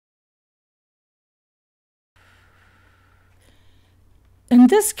In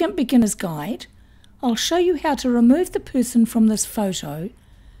this Gimp Beginner's Guide, I'll show you how to remove the person from this photo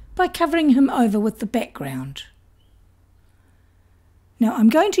by covering him over with the background. Now I'm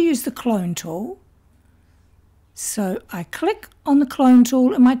going to use the clone tool, so I click on the clone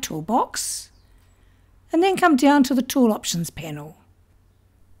tool in my toolbox and then come down to the tool options panel.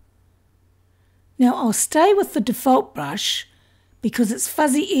 Now I'll stay with the default brush because its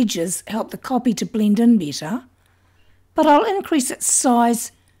fuzzy edges help the copy to blend in better, but I'll increase its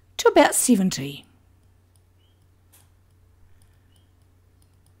size to about 70.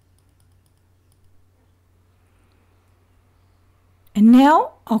 And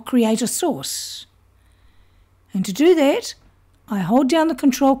now I'll create a source. And to do that, I hold down the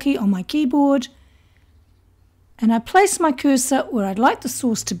Control key on my keyboard and I place my cursor where I'd like the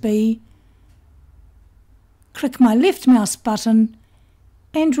source to be, click my left mouse button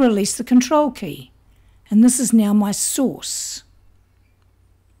and release the Control key. And this is now my source.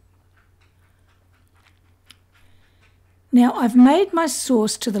 Now I've made my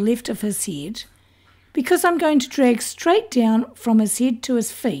source to the left of his head because I'm going to drag straight down from his head to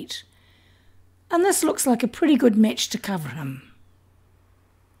his feet. And this looks like a pretty good match to cover him.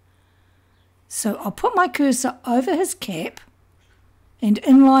 So I'll put my cursor over his cap and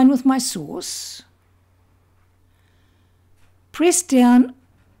in line with my source. Press down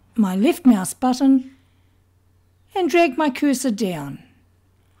my left mouse button and drag my cursor down.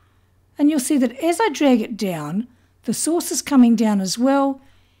 And you'll see that as I drag it down, the source is coming down as well,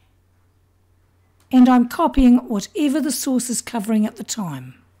 and I'm copying whatever the source is covering at the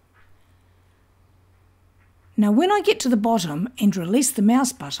time. Now when I get to the bottom and release the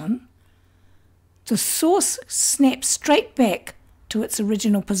mouse button, the source snaps straight back to its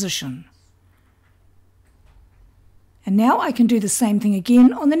original position. And now I can do the same thing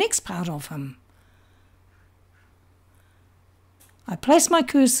again on the next part of him. I place my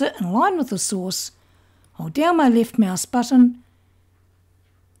cursor in line with the source, hold down my left mouse button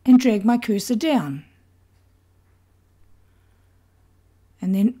and drag my cursor down.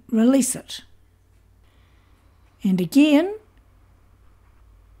 And then release it. And again,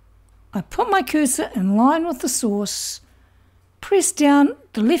 I put my cursor in line with the source, press down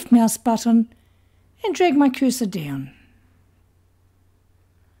the left mouse button and drag my cursor down.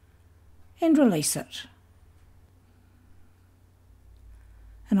 And release it.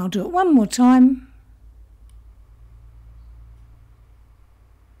 And I'll do it one more time.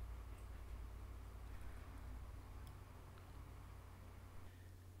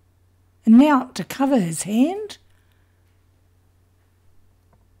 And now to cover his hand,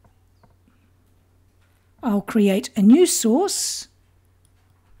 I'll create a new source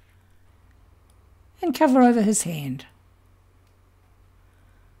and cover over his hand.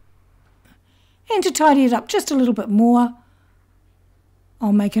 And to tidy it up just a little bit more,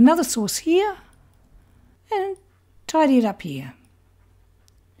 I'll make another source here and tidy it up here.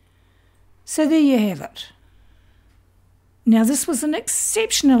 So there you have it. Now this was an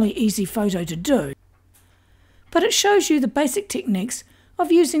exceptionally easy photo to do, but it shows you the basic techniques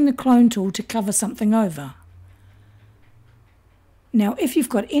of using the clone tool to cover something over. Now if you've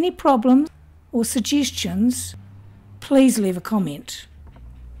got any problems or suggestions, please leave a comment.